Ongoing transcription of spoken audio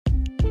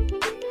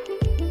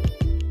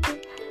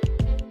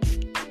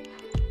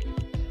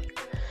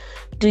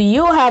Do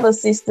you have a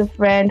sister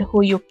friend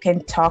who you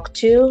can talk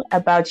to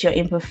about your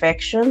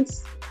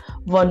imperfections,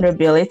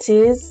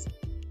 vulnerabilities,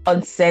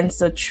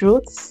 uncensored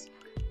truths,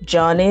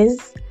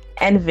 journeys,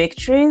 and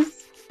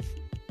victories?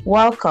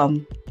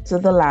 Welcome to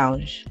the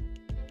lounge.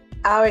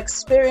 Our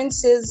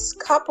experiences,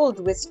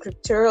 coupled with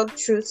scriptural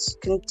truths,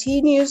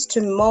 continues to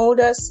mold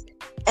us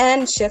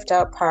and shift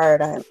our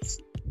paradigms.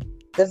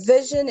 The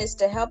vision is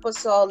to help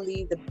us all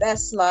lead the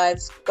best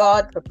lives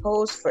God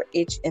proposed for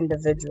each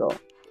individual.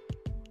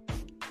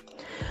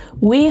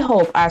 We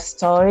hope our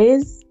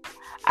stories,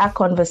 our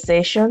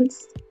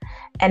conversations,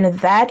 and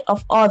that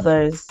of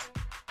others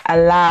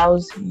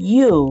allows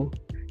you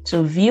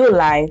to view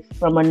life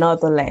from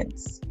another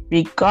lens,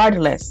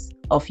 regardless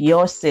of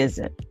your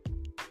season.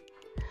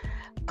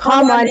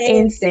 Come on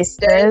in,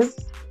 sisters.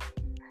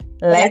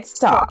 Let's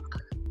talk.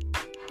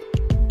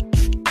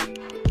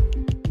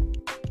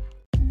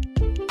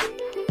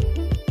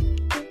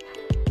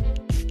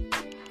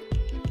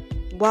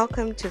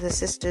 Welcome to the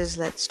Sisters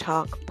Let's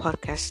Talk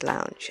podcast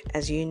lounge.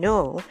 As you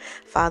know,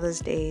 Father's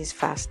Day is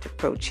fast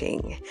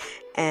approaching,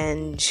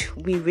 and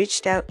we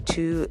reached out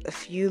to a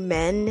few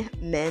men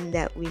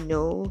that we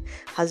know,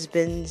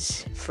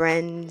 husbands,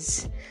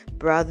 friends,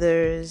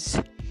 brothers,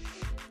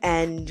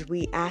 and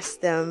we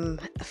asked them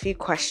a few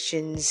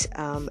questions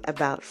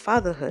about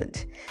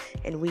fatherhood.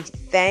 And we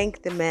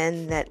thank the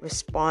men that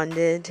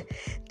responded.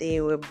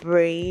 They were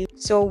brave.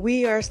 So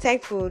we are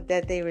thankful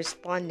that they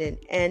responded,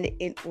 and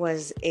it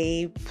was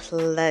a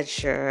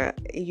pleasure.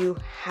 You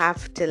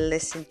have to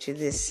listen to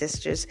this,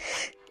 sisters.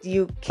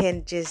 You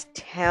can just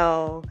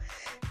tell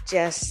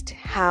just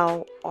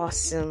how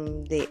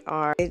awesome they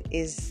are. It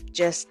is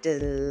just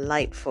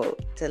delightful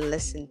to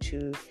listen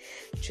to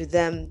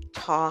them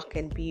talk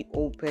and be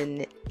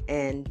open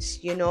and,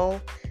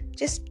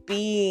 just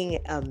being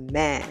a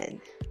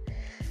man.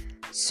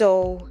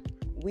 So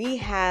we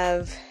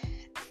have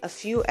a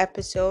few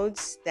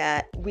episodes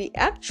that we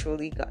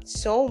actually got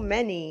so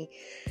many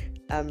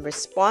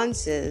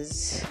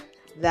responses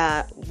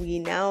that we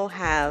now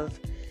have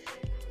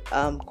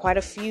quite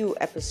a few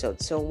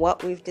episodes. So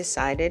what we've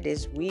decided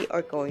is we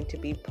are going to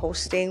be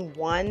posting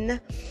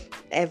one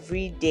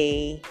every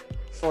day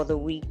for the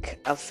week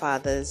of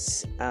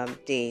Father's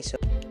Day. So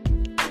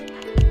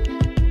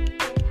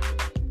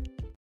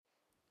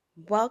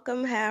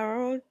welcome,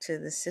 Harold, to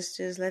the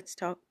Sisters Let's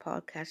Talk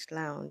podcast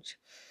lounge.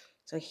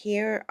 So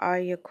here are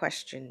your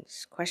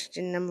questions.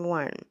 Question number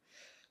 1.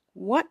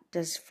 What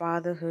does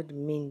fatherhood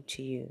mean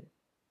to you?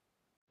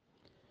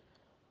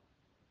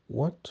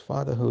 What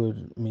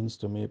fatherhood means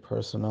to me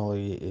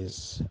personally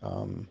is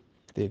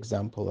the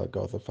example that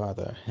God the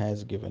Father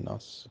has given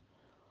us,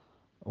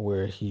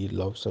 where He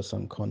loves us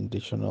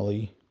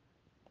unconditionally.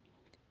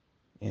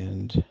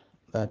 And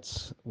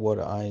that's what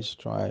I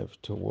strive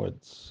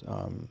towards,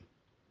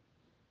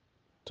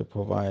 to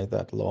provide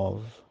that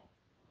love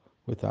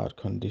without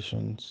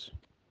conditions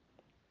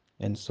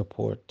and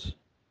support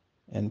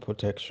and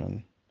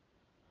protection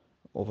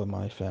over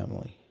my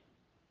family.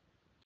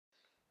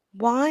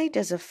 Why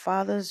does a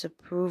father's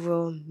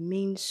approval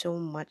mean so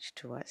much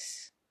to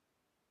us?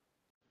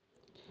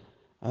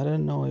 I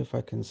don't know if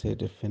I can say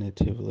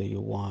definitively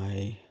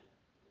why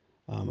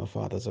a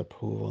father's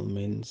approval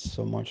means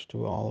so much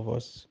to all of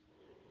us.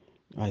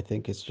 I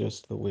think it's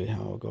just the way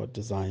how God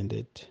designed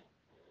it.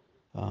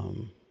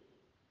 Um,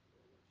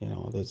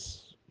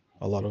 there's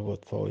a lot of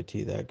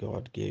authority that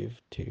God gave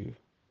to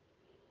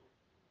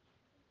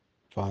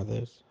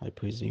fathers, I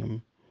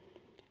presume,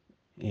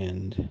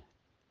 and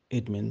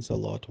it means a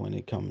lot when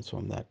it comes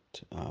from that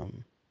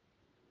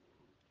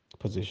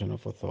position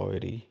of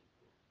authority,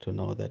 to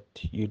know that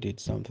you did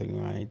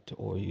something right,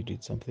 or you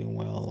did something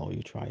well, or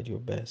you tried your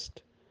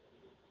best.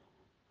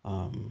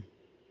 Um,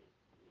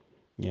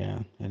 yeah,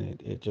 and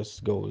it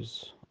just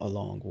goes a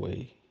long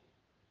way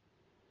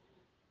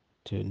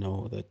to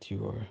know that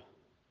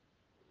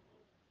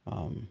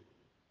um,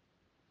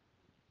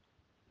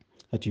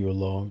 you're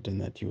loved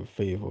and that you're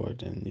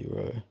favored and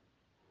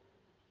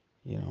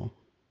you know,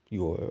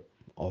 you're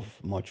of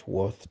much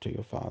worth to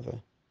your Father.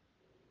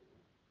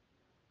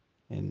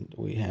 And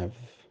we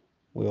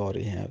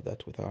already have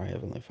that with our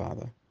Heavenly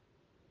Father.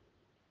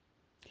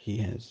 He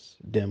has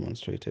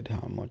demonstrated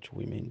how much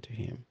we mean to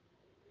Him,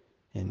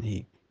 and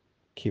He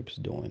keeps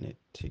doing it.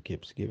 He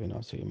keeps giving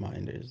us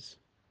reminders.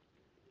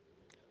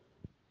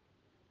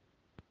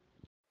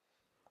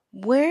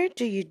 Where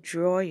do you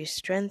draw your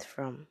strength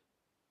from?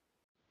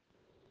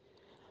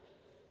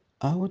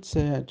 I would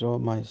say I draw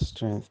my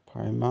strength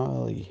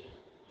primarily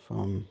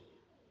from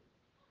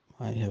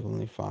my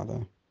Heavenly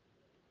Father,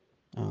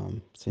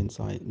 since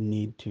I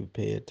need to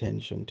pay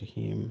attention to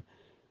Him,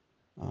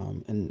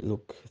 and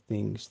look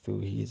things through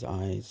His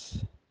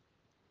eyes,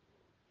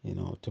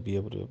 to be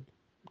able to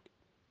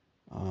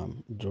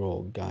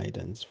draw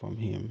guidance from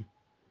Him.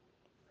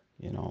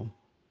 You know,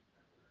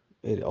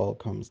 it all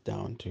comes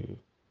down to,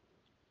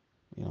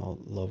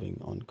 loving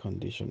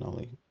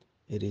unconditionally.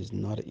 It is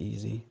not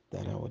easy,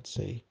 that I would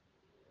say,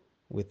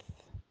 with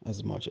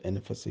as much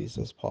emphasis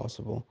as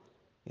possible.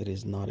 It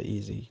is not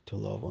easy to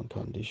love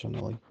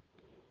unconditionally.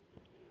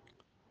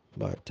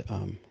 But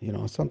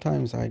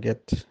sometimes I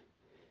get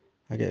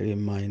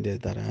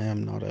reminded that I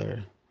am not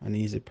an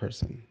easy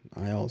person.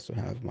 I also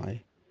have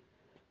my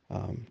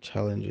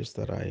challenges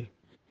that I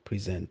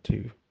present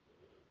to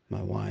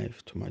my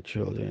wife, to my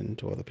children,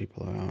 to other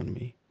people around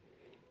me.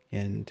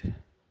 And,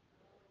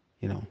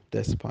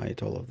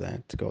 despite all of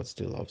that, God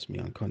still loves me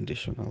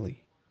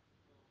unconditionally.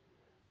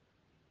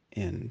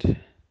 And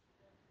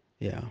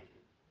yeah,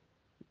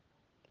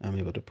 I'm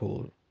able to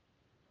pull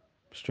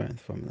strength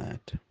from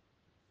that.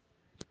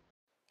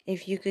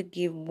 If you could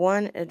give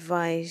one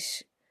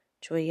advice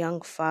to a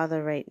young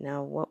father right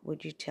now, what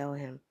would you tell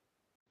him?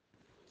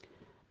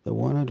 The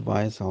one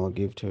advice I'll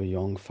give to a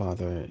young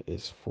father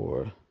is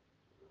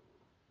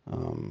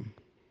um,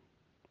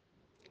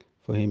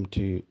 for him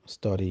to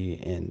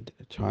study and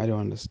try to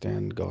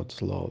understand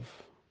God's love.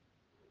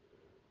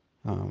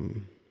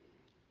 Um,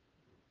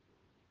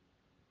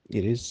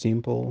 it is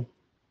simple,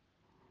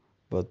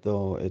 but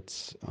though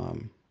it's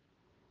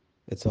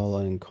all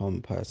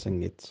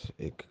encompassing.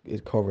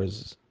 It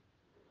covers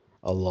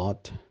a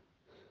lot,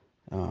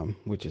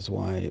 which is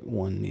why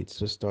one needs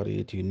to study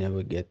it. You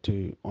never get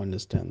to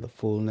understand the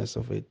fullness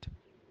of it,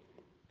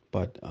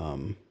 but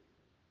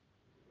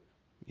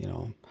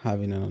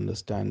having an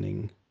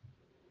understanding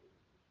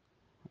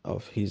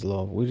of His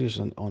love, which is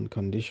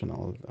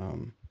unconditional,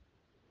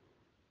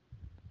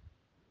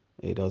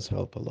 it does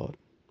help a lot,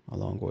 a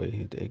long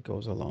way. It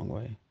goes a long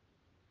way,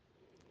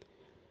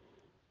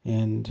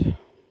 and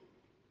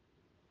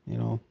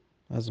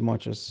as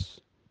much as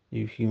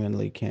you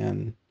humanly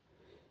can,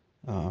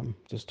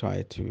 just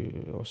try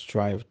to or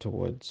strive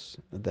towards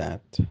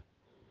that,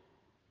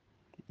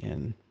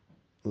 and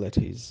let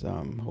His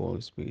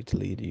Holy Spirit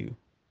lead you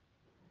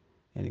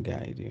and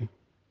guide you.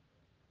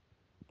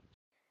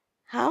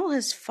 How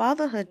has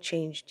fatherhood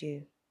changed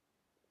you?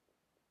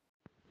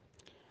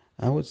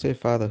 I would say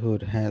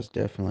fatherhood has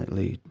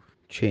definitely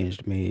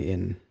changed me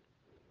in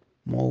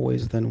more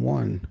ways than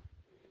one.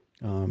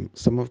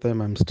 Some of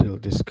them I'm still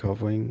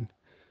discovering.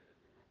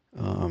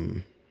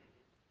 Um,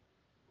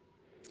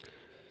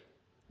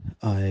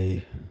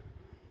 I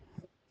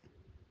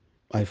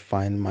I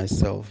find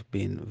myself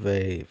being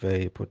very,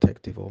 very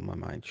protective over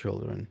my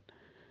children,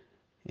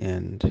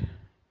 and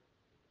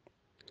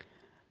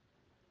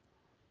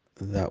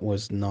that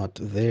was not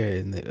there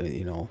in the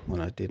when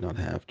I did not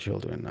have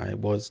children. I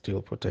was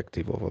still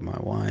protective over my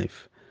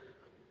wife,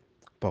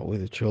 but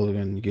with the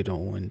children, you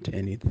don't want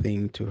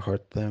anything to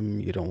hurt them.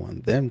 You don't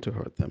want them to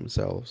hurt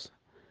themselves,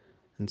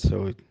 and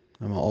so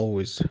I'm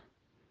always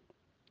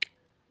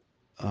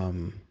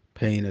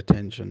paying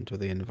attention to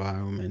the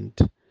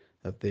environment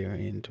that they're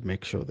in to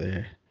make sure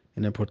they're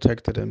in a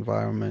protected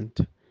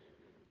environment.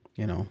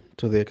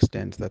 To the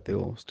extent that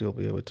they'll still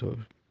be able to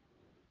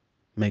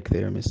make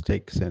their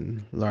mistakes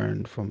and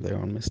learn from their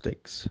own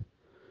mistakes.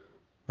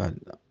 But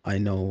I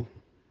know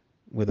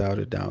without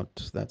a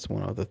doubt that's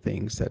one of the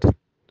things that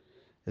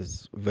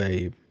is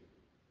very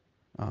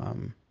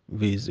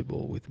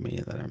visible with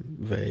me, that I'm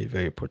very,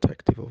 very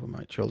protective over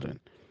my children.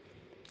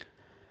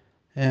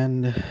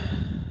 And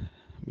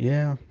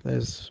yeah,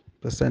 there's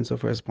the sense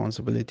of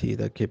responsibility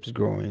that keeps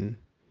growing,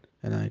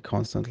 and I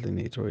constantly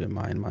need to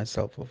remind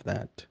myself of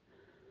that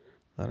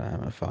I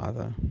am a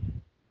father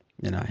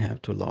and I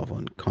have to love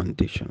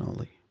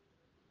unconditionally.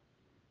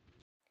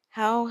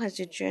 How has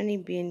your journey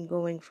been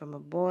going from a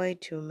boy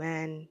to a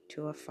man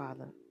to a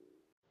father?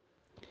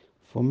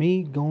 For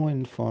me,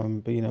 going from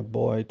being a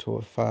boy to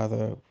a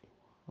father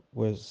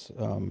was,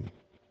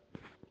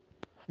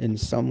 in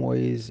some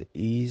ways,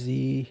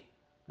 easy,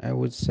 I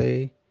would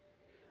say,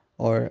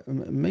 or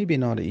maybe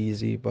not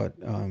easy, but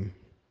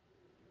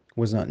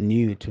was not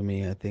new to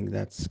me. I think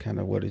that's kind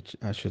of what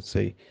I should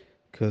say,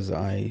 because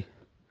I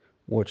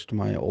watched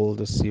my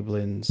older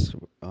siblings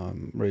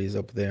raise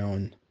up their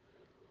own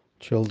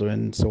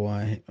children, so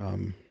I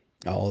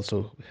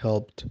also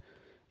helped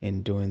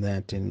in doing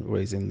that, in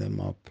raising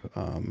them up.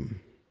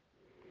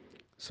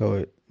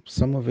 So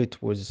some of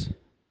it was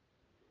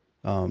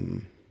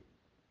um,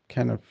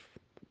 kind of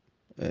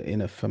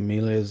in a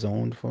familiar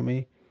zone for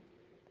me,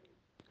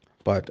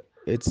 but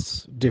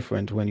it's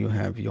different when you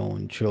have your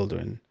own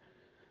children.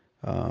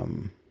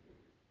 Um,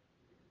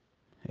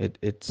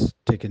 it's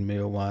taken me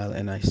a while,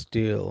 and I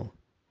still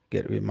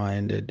get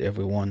reminded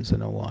every once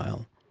in a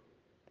while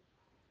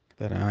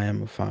that I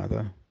am a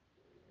father.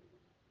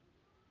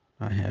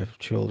 I have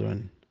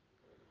children,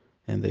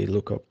 and they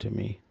look up to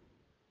me,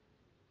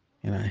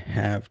 and I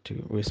have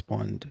to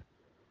respond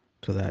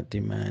to that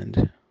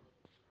demand.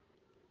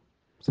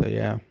 So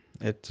yeah,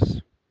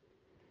 it's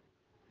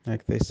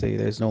like they say,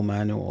 there's no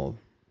manual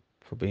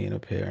for being a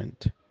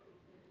parent.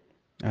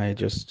 I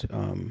just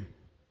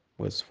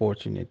was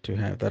fortunate to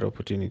have that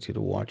opportunity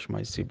to watch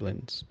my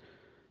siblings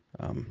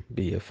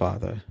be a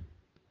father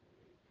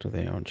to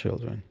their own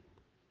children.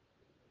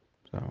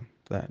 So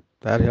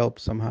that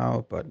helps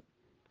somehow, but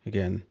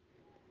again,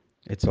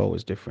 it's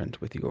always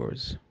different with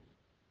yours.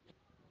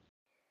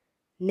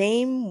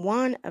 Name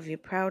one of your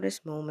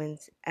proudest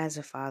moments as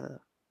a father.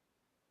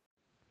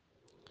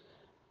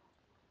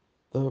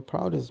 The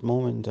proudest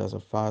moment as a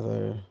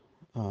father,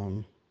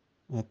 um,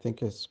 I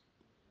think it's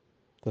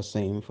the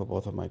same for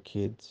both of my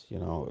kids. You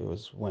know, it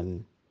was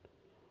when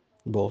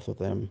both of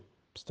them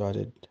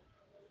started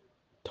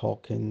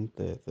talking,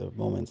 the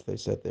moments they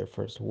said their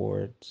first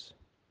words.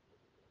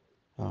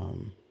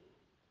 Um,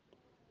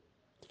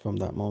 from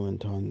that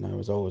moment on, I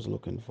was always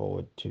looking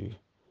forward to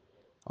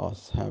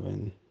us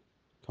having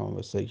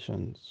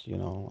conversations, you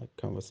know, like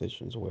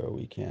conversations where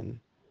we can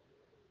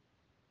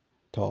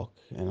talk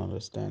and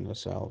understand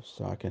ourselves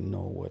so I can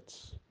know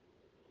what's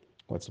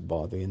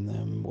bothering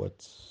them,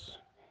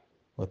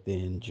 what they're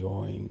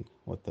enjoying,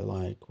 what they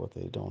like, what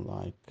they don't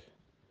like,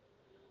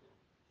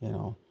 you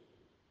know.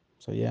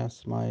 So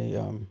yes, my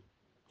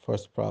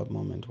first proud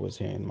moment was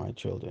hearing my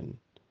children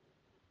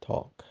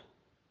talk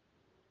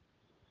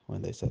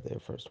when they said their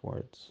first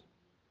words,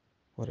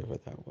 whatever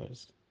that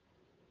was.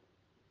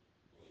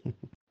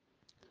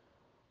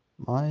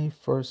 My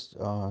first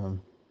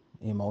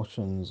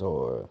emotions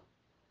or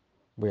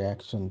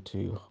reaction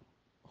to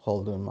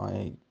holding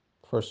my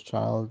first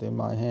child in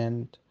my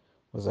hand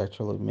was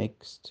actually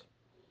mixed.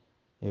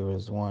 It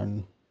was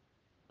one,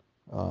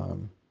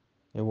 um,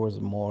 it was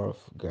more of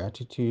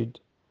gratitude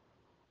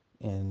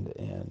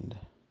and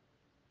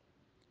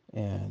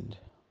and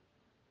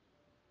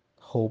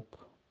hope,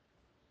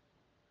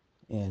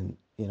 and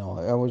you know,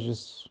 I was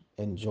just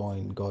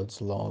enjoying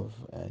God's love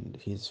and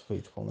His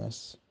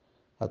faithfulness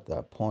at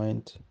that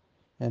point,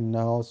 and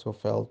I also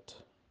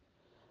felt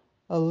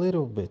a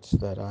little bit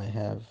that I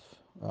have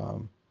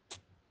um,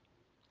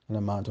 an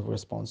amount of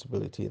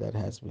responsibility that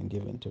has been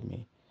given to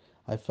me.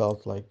 I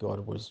felt like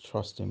God was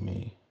trusting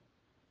me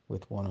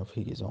with one of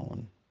His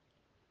own.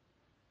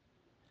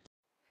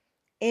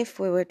 If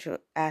we were to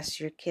ask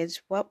your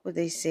kids, what would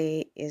they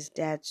say is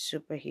dad's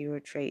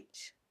superhero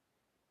trait?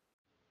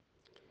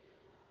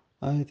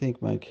 I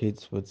think my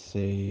kids would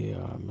say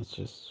it's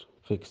just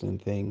fixing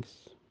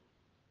things.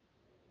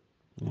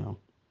 You know,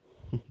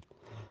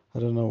 I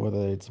don't know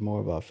whether it's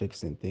more about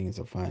fixing things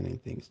or finding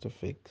things to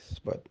fix,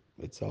 but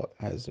it's all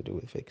has to do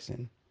with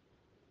fixing.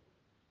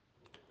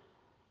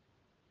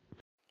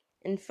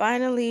 And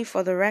finally,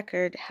 for the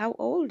record, how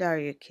old are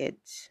your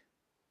kids?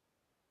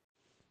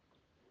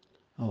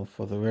 Oh,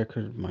 for the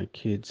record, my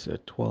kids are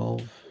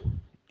 12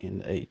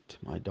 and 8.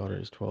 My daughter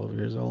is 12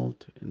 years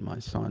old, and my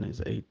son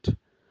is 8.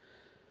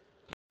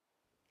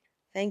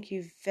 Thank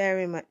you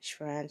very much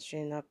for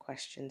answering our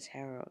questions,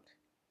 Harold.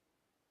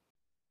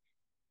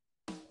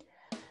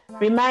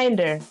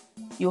 Reminder,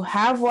 you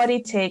have what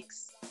it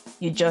takes,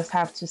 you just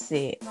have to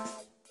say it.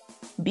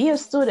 Be a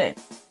student.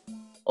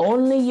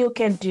 Only you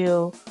can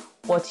do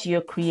what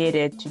you're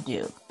created to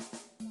do.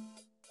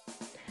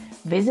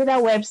 Visit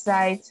our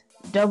website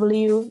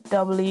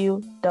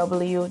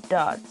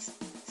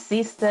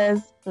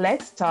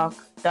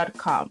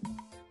www.sistersletstalk.com.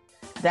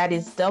 That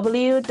is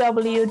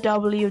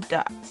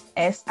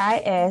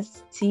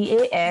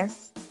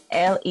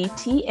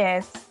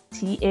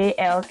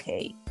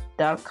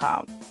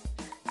www.sistersletstalk.com.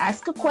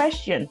 Ask a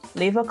question,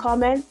 leave a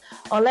comment,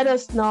 or let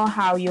us know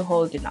how you're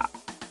holding up.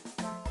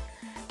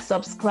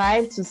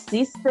 Subscribe to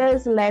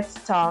Sisters Let's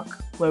Talk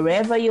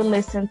wherever you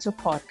listen to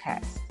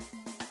podcasts.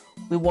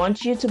 We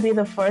want you to be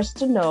the first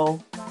to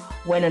know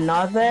when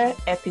another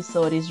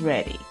episode is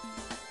ready.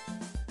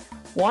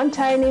 One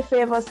tiny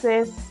favor,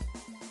 sis.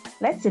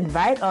 Let's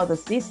invite other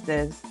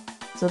sisters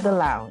to the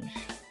lounge.